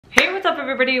what's up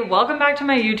everybody? Welcome back to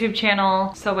my YouTube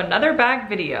channel. So another bag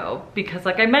video, because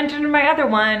like I mentioned in my other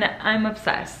one, I'm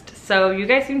obsessed. So you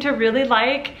guys seem to really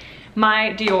like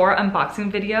my Dior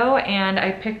unboxing video, and I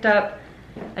picked up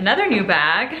another new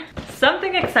bag,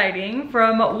 something exciting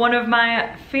from one of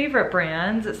my favorite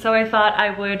brands, so I thought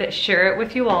I would share it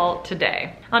with you all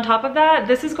today. On top of that,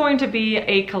 this is going to be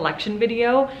a collection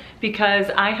video because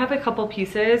I have a couple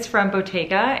pieces from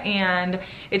Bottega and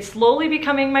it's slowly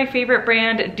becoming my favorite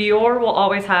brand. Dior will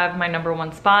always have my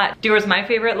 #1 spot. Dior is my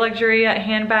favorite luxury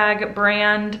handbag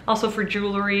brand, also for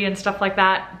jewelry and stuff like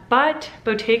that. But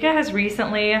Bottega has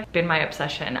recently been my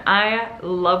obsession. I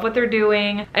love what they're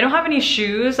doing. I don't have any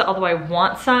shoes, although I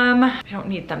want some. I don't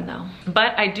need them though.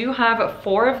 But I do have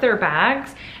 4 of their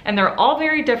bags and they're all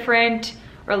very different,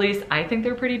 or at least I think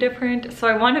they're pretty different. So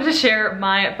I wanted to share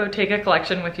my Bottega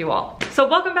collection with you all. So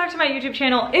welcome back to my YouTube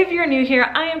channel. If you're new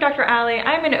here, I am Dr. Ali.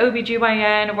 I'm an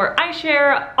OBGYN where I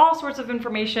share all sorts of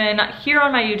information here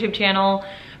on my YouTube channel,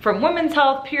 from women's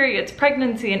health, periods,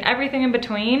 pregnancy, and everything in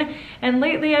between. And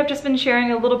lately I've just been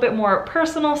sharing a little bit more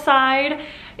personal side.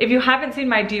 If you haven't seen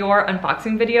my Dior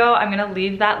unboxing video, I'm gonna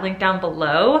leave that link down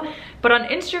below. But on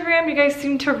Instagram, you guys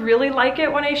seem to really like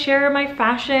it when I share my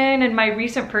fashion and my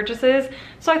recent purchases.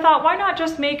 So I thought, why not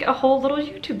just make a whole little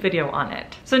YouTube video on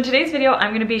it? So in today's video,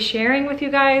 I'm gonna be sharing with you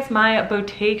guys my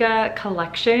Bottega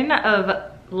collection of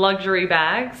luxury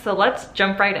bags. So let's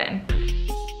jump right in.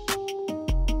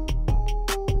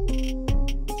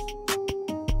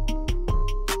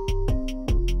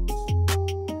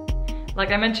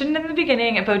 Like I mentioned in the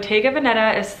beginning, Bottega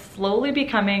Veneta is slowly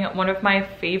becoming one of my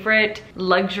favorite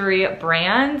luxury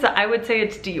brands. I would say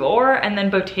it's Dior and then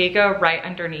Bottega right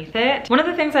underneath it. One of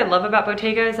the things I love about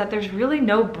Bottega is that there's really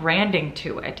no branding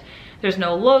to it. There's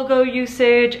no logo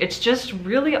usage. It's just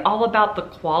really all about the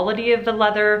quality of the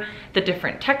leather, the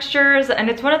different textures, and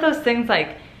it's one of those things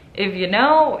like, if you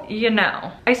know, you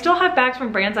know. I still have bags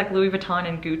from brands like Louis Vuitton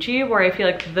and Gucci where I feel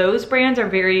like those brands are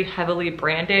very heavily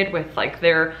branded with like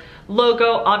their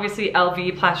logo, obviously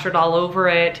LV plastered all over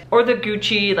it, or the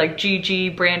Gucci like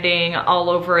GG branding all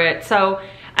over it. So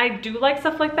I do like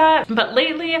stuff like that, but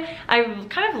lately I've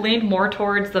kind of leaned more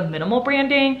towards the minimal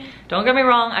branding. Don't get me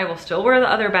wrong, I will still wear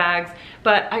the other bags,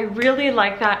 but I really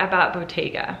like that about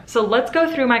Bottega. So let's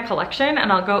go through my collection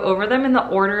and I'll go over them in the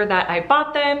order that I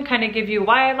bought them, kind of give you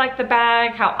why I like the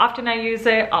bag, how often I use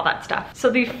it, all that stuff. So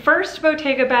the first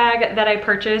Bottega bag that I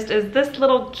purchased is this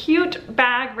little cute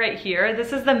bag right here.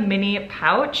 This is the mini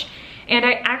pouch. And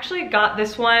I actually got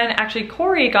this one, actually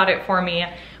Corey got it for me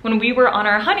when we were on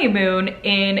our honeymoon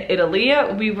in Italy.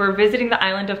 We were visiting the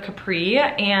island of Capri,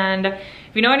 and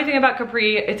if you know anything about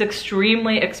Capri, it's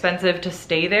extremely expensive to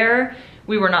stay there.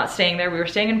 We were not staying there, we were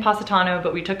staying in Positano,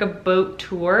 but we took a boat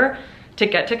tour to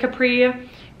get to Capri.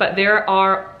 But there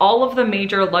are all of the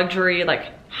major luxury like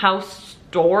house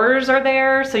stores are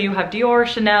there. So you have Dior,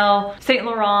 Chanel, Saint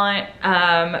Laurent,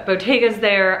 Bottega's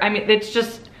there. I mean, it's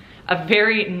just a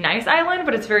very nice island,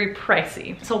 but it's very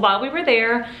pricey. So while we were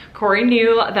there, Corey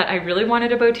knew that I really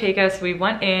wanted a Bottega, so we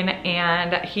went in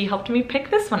and he helped me pick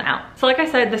this one out. So like I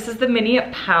said, this is the mini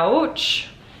pouch.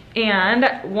 And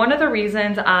one of the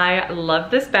reasons I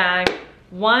love this bag,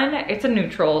 one, it's a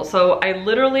neutral. So I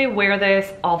literally wear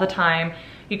this all the time.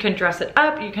 You can dress it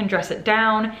up, you can dress it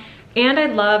down. And I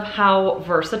love how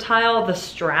versatile the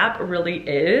strap really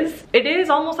is. It is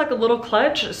almost like a little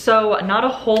clutch, so not a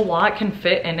whole lot can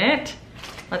fit in it.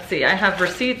 Let's see, I have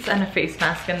receipts and a face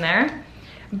mask in there.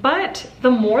 But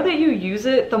the more that you use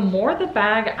it, the more the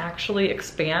bag actually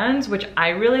expands, which I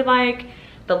really like.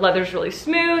 The leather's really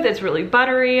smooth, it's really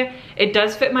buttery. It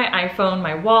does fit my iPhone,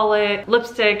 my wallet,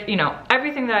 lipstick, you know,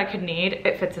 everything that I could need,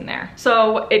 it fits in there.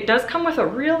 So it does come with a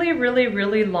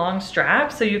really long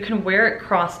strap, so you can wear it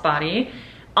crossbody.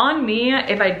 On me,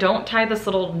 if I don't tie this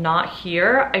little knot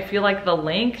here, I feel like the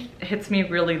length hits me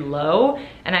really low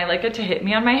and I like it to hit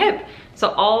me on my hip. So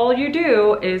all you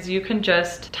do is you can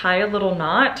just tie a little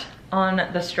knot on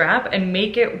the strap and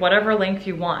make it whatever length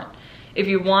you want. If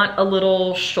you want a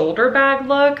little shoulder bag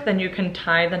look, then you can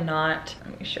tie the knot,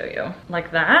 let me show you,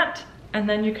 like that. And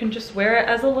then you can just wear it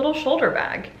as a little shoulder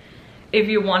bag. If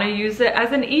you want to use it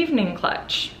as an evening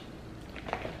clutch,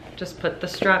 just put the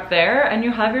strap there and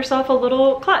you have yourself a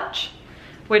little clutch,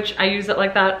 which I use it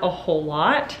like that a whole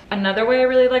lot. Another way I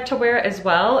really like to wear it as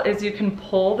well is you can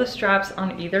pull the straps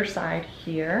on either side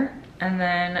here and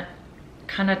then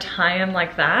kind of tie them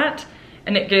like that.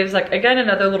 And it gives like, again,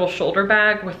 another little shoulder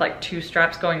bag with like 2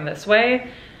 straps going this way.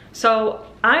 So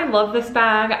I love this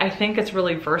bag. I think it's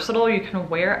really versatile. You can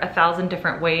wear 1,000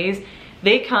 different ways.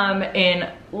 They come in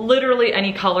literally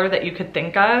any color that you could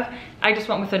think of. I just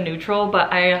went with a neutral,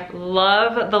 but I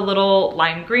love the little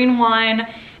lime green one,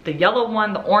 the yellow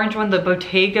one, the orange one, the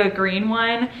Bottega green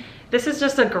one. This is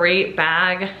just a great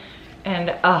bag,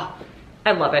 and oh,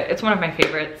 I love it. It's one of my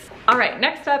favorites. All right,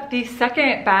 next up, the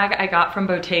second bag I got from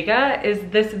Bottega is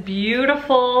this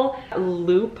beautiful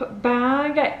loop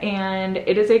bag, and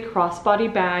it is a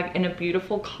crossbody bag in a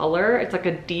beautiful color. It's like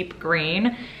a deep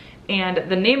green, and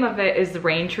the name of it is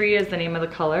Rain Tree is the name of the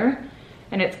color,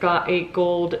 and it's got a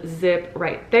gold zip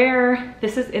right there.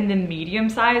 This is in the medium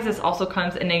size. This also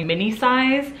comes in a mini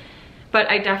size, but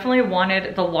I definitely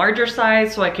wanted the larger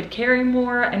size so I could carry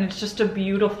more, and it's just a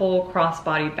beautiful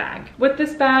crossbody bag. With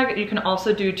this bag, you can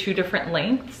also do 2 different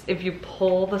lengths. If you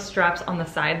pull the straps on the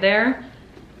side there,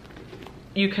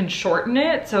 you can shorten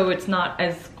it so it's not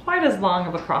quite as long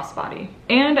of a crossbody.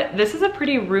 And this is a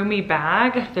pretty roomy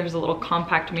bag. There's a little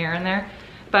compact mirror in there,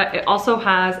 but it also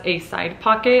has a side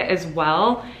pocket as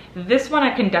well. This one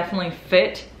I can definitely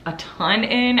fit a ton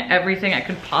in, everything I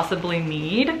could possibly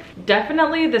need.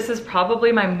 Definitely, this is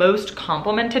probably my most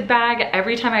complimented bag.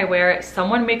 Every time I wear it,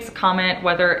 someone makes a comment,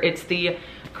 whether it's the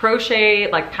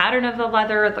crochet like pattern of the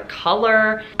leather, the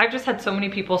color. I've just had so many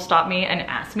people stop me and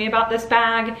ask me about this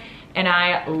bag, and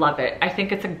I love it. I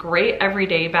think it's a great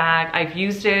everyday bag. I've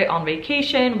used it on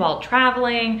vacation, while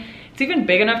traveling. It's even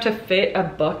big enough to fit a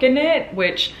book in it,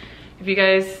 which if you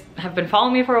guys have been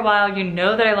following me for a while, you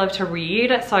know that I love to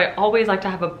read, so I always like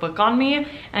to have a book on me,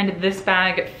 and this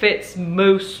bag fits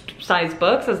most size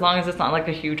books as long as it's not like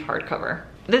a huge hardcover.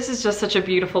 This is just such a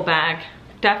beautiful bag.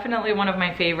 Definitely one of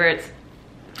my favorites.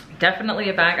 Definitely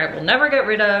a bag I will never get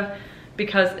rid of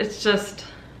because it's just,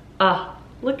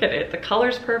 look at it. The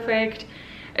color's perfect.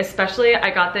 Especially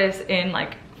I got this in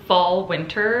like fall,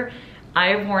 winter.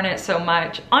 I've worn it so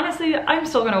much. Honestly, I'm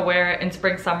still gonna wear it in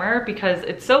spring, summer because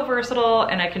it's so versatile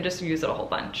and I can just use it a whole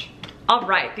bunch. All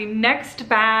right, the next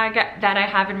bag that I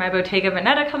have in my Bottega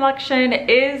Veneta collection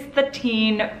is the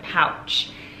teen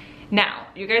pouch. Now,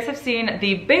 you guys have seen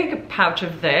the big pouch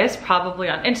of this probably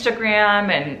on Instagram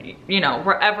and, you know,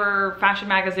 wherever, fashion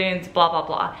magazines, blah, blah,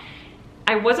 blah.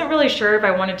 I wasn't really sure if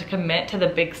I wanted to commit to the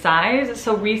big size,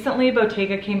 so recently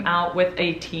Bottega came out with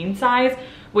a teen size,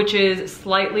 which is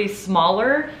slightly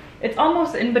smaller. It's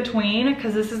almost in between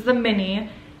because this is the mini,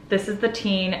 this is the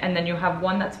teen, and then you have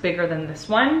one that's bigger than this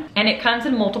one. And it comes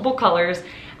in multiple colors.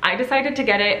 I decided to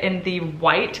get it in the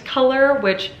white color,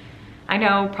 which I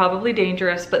know, probably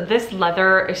dangerous, but this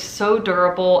leather is so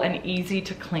durable and easy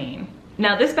to clean.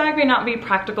 Now this bag may not be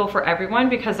practical for everyone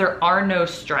because there are no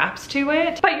straps to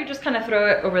it, but you just kind of throw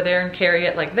it over there and carry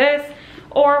it like this,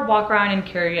 or walk around and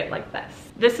carry it like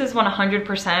this. This is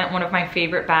 100% one of my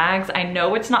favorite bags. I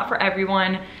know it's not for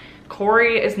everyone.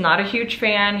 Corey is not a huge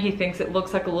fan. He thinks it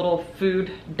looks like a little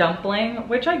food dumpling,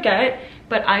 which I get,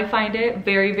 but I find it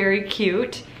very, very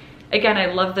cute. Again, I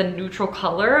love the neutral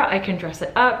color. I can dress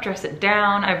it up, dress it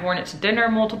down. I've worn it to dinner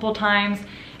multiple times.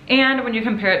 And when you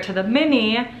compare it to the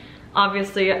mini,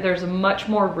 obviously there's much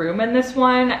more room in this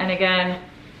one. And again,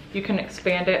 you can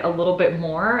expand it a little bit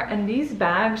more. And these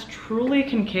bags truly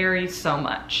can carry so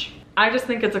much. I just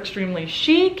think it's extremely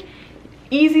chic,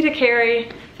 easy to carry,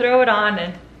 throw it on,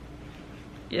 and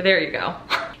yeah, there you go.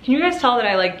 Can you guys tell that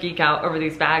I like geek out over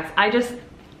these bags?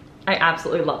 I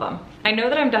absolutely love them. I know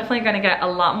that I'm definitely gonna get a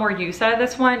lot more use out of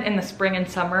this one in the spring and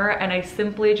summer, and I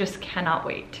simply just cannot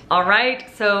wait. All right,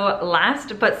 so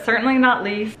last but certainly not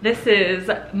least, this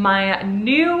is my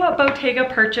new Bottega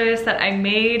purchase that I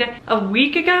made a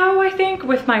week ago, I think,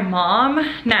 with my mom.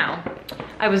 Now,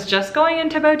 I was just going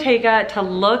into Bottega to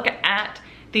look at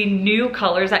the new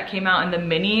colors that came out in the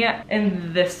mini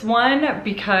in this one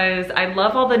because I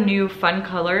love all the new fun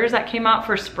colors that came out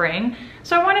for spring.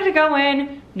 So I wanted to go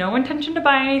in, no intention to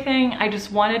buy anything. I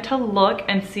just wanted to look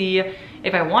and see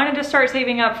if I wanted to start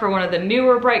saving up for one of the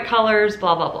newer bright colors,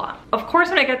 blah, blah, blah. Of course,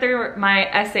 when I get there, my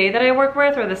SA that I work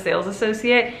with, or the sales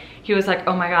associate, he was like,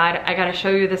 oh my God, I gotta show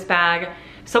you this bag.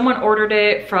 Someone ordered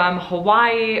it from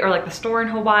Hawaii, or like the store in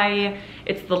Hawaii.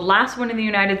 It's the last one in the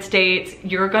United States.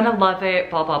 You're gonna love it,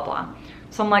 blah, blah, blah.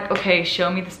 So I'm like, okay, show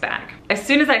me this bag. As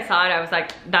soon as I saw it, I was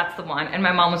like, that's the one. And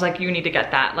my mom was like, you need to get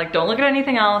that. Like, don't look at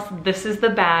anything else. This is the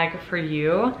bag for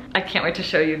you. I can't wait to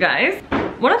show you guys.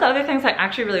 One of the other things I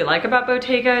actually really like about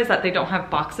Bottega is that they don't have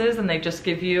boxes and they just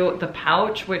give you the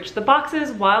pouch, which the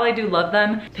boxes, while I do love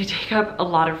them, they take up a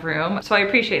lot of room. So I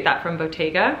appreciate that from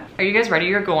Bottega. Are you guys ready?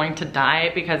 You're going to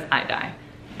die because I die.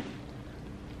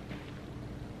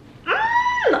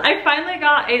 I finally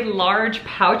got a large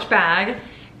pouch bag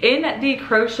in the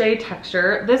crochet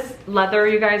texture. This leather,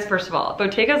 you guys, first of all,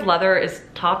 Bottega's leather is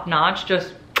top notch,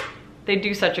 just They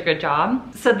do such a good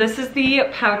job. So this is the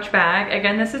pouch bag.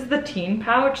 Again, this is the teen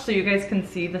pouch, so you guys can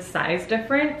see the size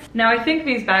difference. Now I think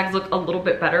these bags look a little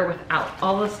bit better without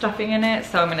all the stuffing in it,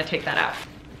 so I'm gonna take that out.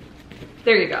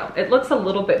 There you go. It looks a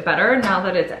little bit better now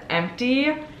that it's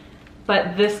empty,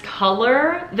 but this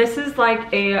color, this is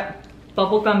like a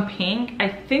bubblegum pink. I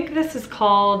think this is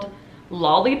called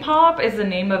Lollipop is the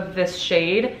name of this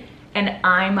shade, and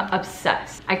I'm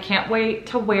obsessed. I can't wait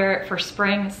to wear it for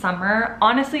spring, summer,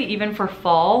 honestly, even for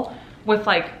fall with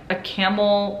like a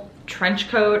camel trench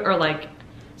coat or like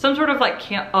some sort of like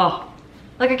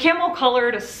like a camel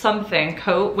colored something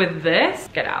coat with this.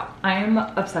 Get out. I'm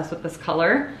obsessed with this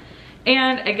color.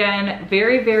 And again,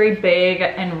 very, very big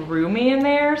and roomy in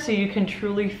there, so you can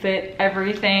truly fit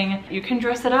everything. You can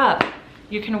dress it up.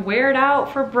 You can wear it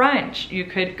out for brunch. You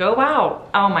could go out.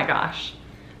 Oh my gosh.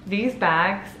 These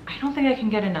bags, I don't think I can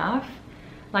get enough.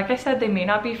 Like I said, they may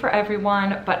not be for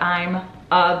everyone, but I'm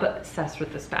obsessed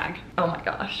with this bag. Oh my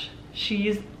gosh,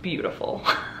 she's beautiful.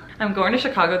 I'm going to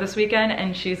Chicago this weekend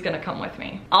and she's gonna come with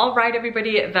me. All right,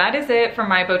 everybody, that is it for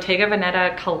my Bottega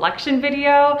Veneta collection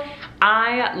video.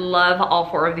 I love all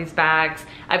 4 of these bags.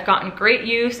 I've gotten great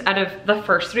use out of the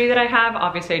first 3 that I have.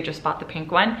 Obviously, I just bought the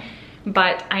pink one,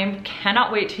 but I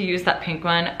cannot wait to use that pink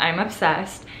one. I'm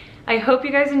obsessed. I hope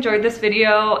you guys enjoyed this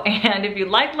video, and if you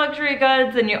like luxury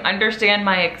goods and you understand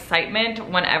my excitement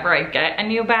whenever I get a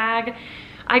new bag,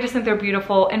 I just think they're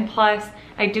beautiful. And plus,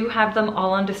 I do have them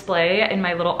all on display in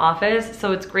my little office,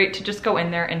 so it's great to just go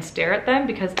in there and stare at them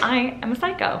because I am a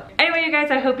psycho. Anyway, you guys,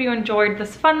 I hope you enjoyed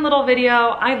this fun little video.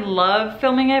 I love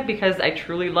filming it because I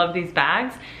truly love these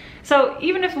bags. So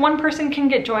even if one person can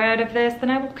get joy out of this, then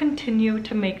I will continue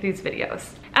to make these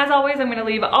videos. As always, I'm gonna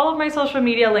leave all of my social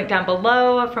media linked down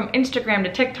below, from Instagram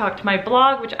to TikTok to my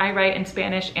blog, which I write in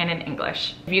Spanish and in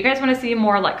English. If you guys wanna see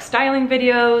more like styling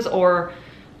videos or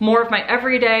more of my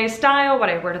everyday style, what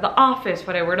I wear to the office,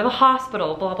 what I wear to the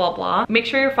hospital, blah, blah, blah, make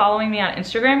sure you're following me on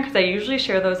Instagram because I usually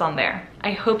share those on there.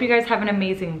 I hope you guys have an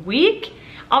amazing week.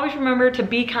 Always remember to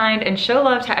be kind and show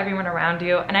love to everyone around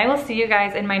you, and I will see you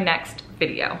guys in my next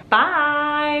video.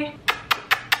 Bye!